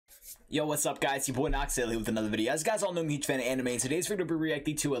Yo, what's up guys, your boy Noxel here with another video. As you guys all know, I'm a huge fan of anime, and today's video will be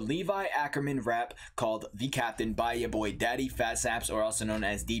reacting to a Levi Ackerman rap called The Captain by your boy Daddyphatsnaps, or also known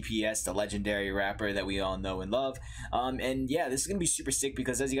as DPS, the legendary rapper that we all know and love. And yeah, this is gonna be super sick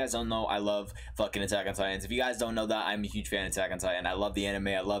because, as you guys don't know, I love fucking Attack on Titans. If you guys don't know that, I'm a huge fan of Attack on Titan. I love the anime,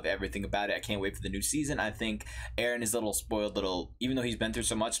 I love everything about it. I can't wait for the new season. I think Eren is a little spoiled little, even though he's been through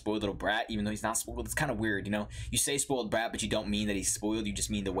so much, spoiled little brat, even though he's not spoiled. It's kind of weird, you know? You say spoiled brat, but you don't mean that he's spoiled, you just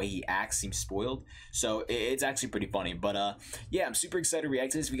mean the way he acts seems spoiled. So it's actually pretty funny. But yeah, I'm super excited to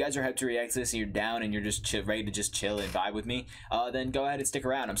react to this. If you guys are hyped to react to this and you're down and you're just ready to just chill and vibe with me, then go ahead and stick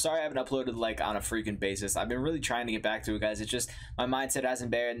around. I'm sorry I haven't uploaded like on a frequent basis. I've been really trying to get back to it, guys. It's just my mindset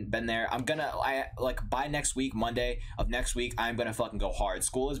hasn't been there. Like by next week, Monday of next week, I'm gonna fucking go hard.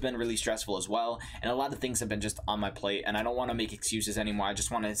 School has been really stressful as well, and a lot of things have been just on my plate, and I don't want to make excuses anymore. I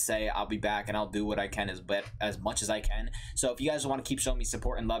just want to say I'll be back and I'll do what I can as much as I can. So if you guys want to keep showing me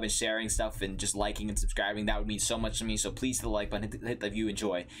support and love and sharing stuff and just liking and subscribing, that would mean so much to me. So please hit the like button, hit the if you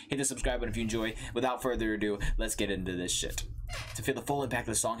enjoy, hit the subscribe button if you enjoy. Without further ado, let's get into this shit. To feel the full impact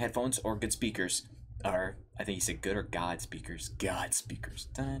of the song, headphones or good speakers, or I think he said good or God speakers. God speakers.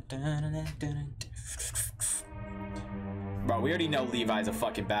 Bro, we already know Levi's a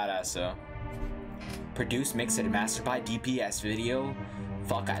fucking badass, so. Produced, mixed, and mastered by DPS video.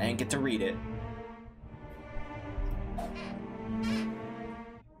 Fuck, I didn't get to read it.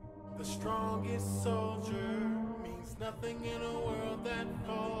 The strongest soldier means nothing in a world that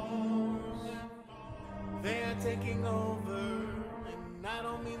falls. They are taking over, and I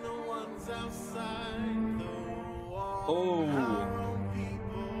don't mean the ones outside the wall. Oh. Our own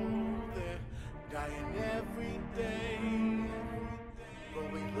people, they're dying every day,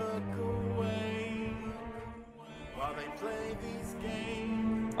 but we look away while they play these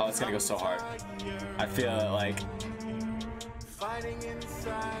games. Oh, it's gonna go so hard. I feel it like. Fighting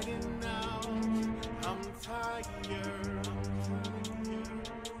inside and out, I'm tired.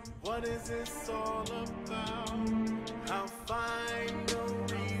 What is this all about? I'll find a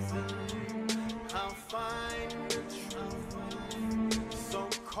reason, I'll find the truth. So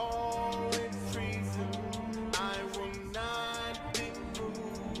call it treason, I will not be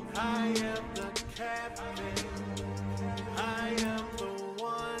moved. I am the captain, I am the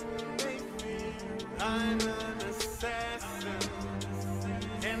one they fear. I'm an assassin,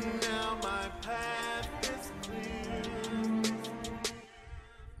 and now my path is clear.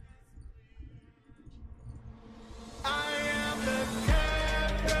 I am the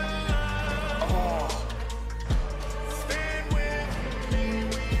captain. Oh. Stand with me,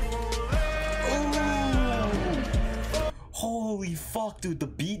 we will let. Holy fuck, dude! The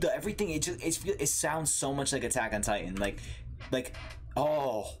beat, the everything, it sounds so much like Attack on Titan. Like,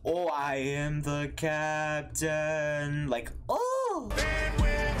 oh, I am the captain. Like, oh. Stand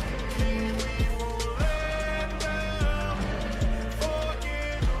with me, we will let them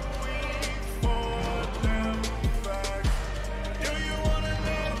forget we fought them back. Do you wanna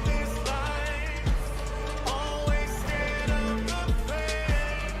live this life? Always scared of the pain.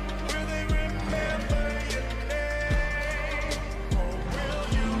 Will they remember your name? Or will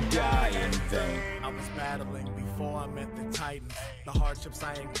you Die in vain. I was battling before I met the Titans. The hardships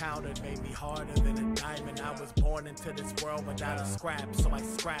I encountered made me harder than a diamond. I was born into this world without a scrap, so I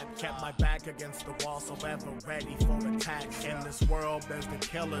scrapped, kept my back against the wall, so ever ready for attack. In this world, there's the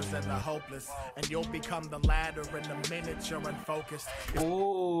killers and the hopeless, and you'll become the latter in the minute you're unfocused.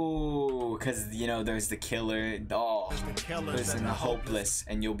 Oh, because you know there's the killer. Oh, There's the killers there's and the hopeless,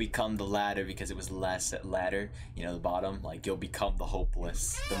 and you'll become the latter because it was less at ladder. You know, the bottom. Like you'll become the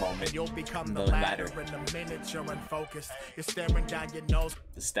hopeless the moment. You'll become the ladder. latter in the minute you're unfocused. You're staring down your nose.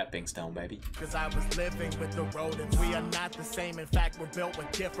 The stepping stone, baby. Cause I was living with the rodents. We are not the same, in fact we're built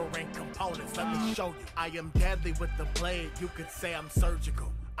with different components. Let me show you. I am deadly with the blade, you could say I'm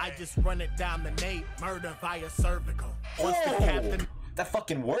surgical. I just run it down the nape, murder via cervical. Once the captain, That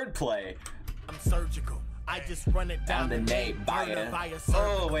fucking wordplay. I'm surgical. I just run it down the nape, murder via cervical.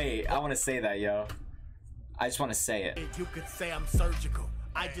 Oh wait, I want to say that, yo. I just want to say it. You could say I'm surgical.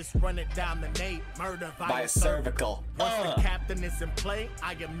 I just run it down the nape, murder Via cervical. Once the captain is in play,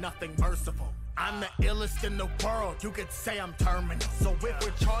 I am nothing merciful. I'm the illest in the world, you could say I'm terminal. So if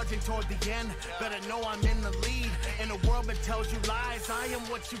we're charging toward the end, better know I'm in the lead. In a world that tells you lies, I am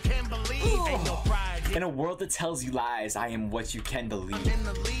what you can believe. Ain't no pride here. In a world that tells you lies, I am what you can believe. I'm in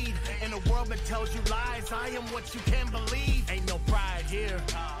the lead. In a world that tells you lies, I am what you can believe. Ain't no pride here,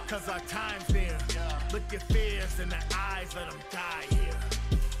 cause our time's near. Look your fears in the eyes, let them die here.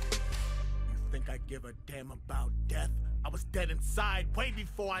 You think I give a damn about death? I was dead inside way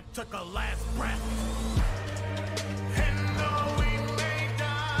before I took a last breath. And though we may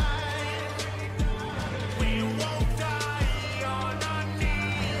die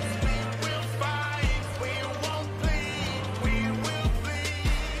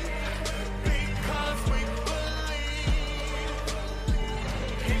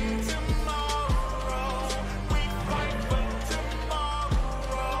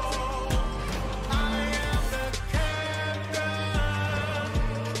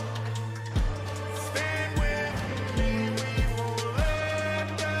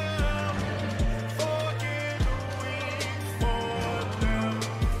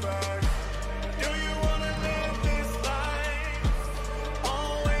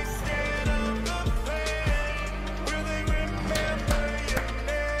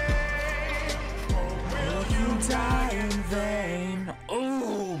try in vain.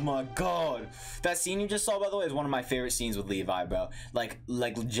 Oh my god. That scene you just saw, by the way, is one of my favorite scenes with Levi, bro.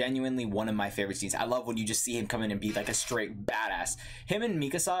 Like genuinely one of my favorite scenes. I love when you just see him come in and be like a straight badass. Him and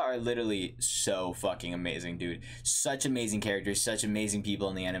Mikasa are literally so fucking amazing, dude. Such amazing characters, such amazing people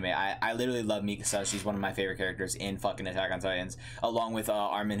in the anime. I literally love Mikasa. She's one of my favorite characters in fucking Attack on Titans, along with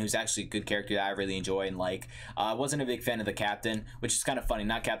Armin, who's actually a good character that I really enjoy and like. I wasn't a big fan of the captain, which is kind of funny.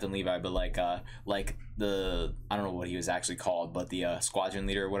 Not Captain Levi, but like the, I don't know what he was actually called, but the squadron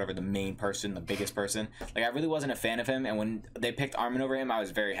leader or whatever, the main person, the biggest person. Like, I really wasn't a fan of him, and when they picked Armin over him, I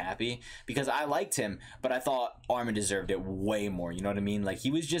was very happy because I liked him, but I thought Armin deserved it way more. You know what I mean? Like, he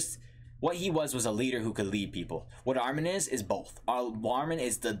was just, what he was a leader who could lead people. What Armin is both. Armin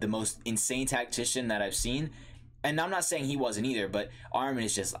is the most insane tactician that I've seen. And I'm not saying he wasn't either, but Armin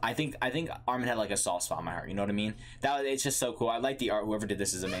is just, I think Armin had like a soft spot in my heart, you know what I mean? It's just so cool. I like the art. Whoever did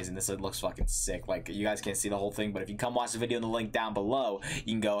this is amazing. This looks fucking sick. Like, you guys can't see the whole thing, but if you come watch the video in the link down below,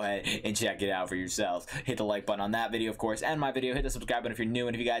 you can go ahead and check it out for yourselves. Hit the like button on that video, of course, and my video. Hit the subscribe button if you're new,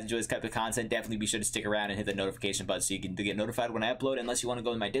 and if you guys enjoy this type of content, definitely be sure to stick around and hit the notification button so you can get notified when I upload. Unless you want to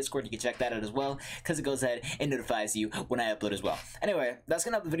go to my Discord, you can check that out as well, because it goes ahead and notifies you when I upload as well. Anyway, that's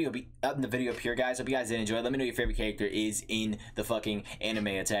gonna have the video up here, guys. Hope you guys did enjoy. Let me know your favorite character is in the fucking anime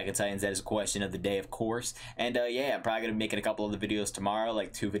Attack on Titans. That is a question of the day, of course. And yeah, I'm probably gonna be making a couple of the videos tomorrow,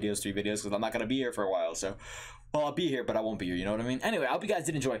 like 2 videos, 3 videos, because I'm not gonna be here for a while. So, well, I'll be here, but I won't be here, you know what I mean? Anyway, I hope you guys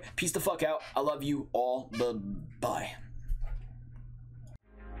did enjoy. Peace the fuck out. I love you all. Bye.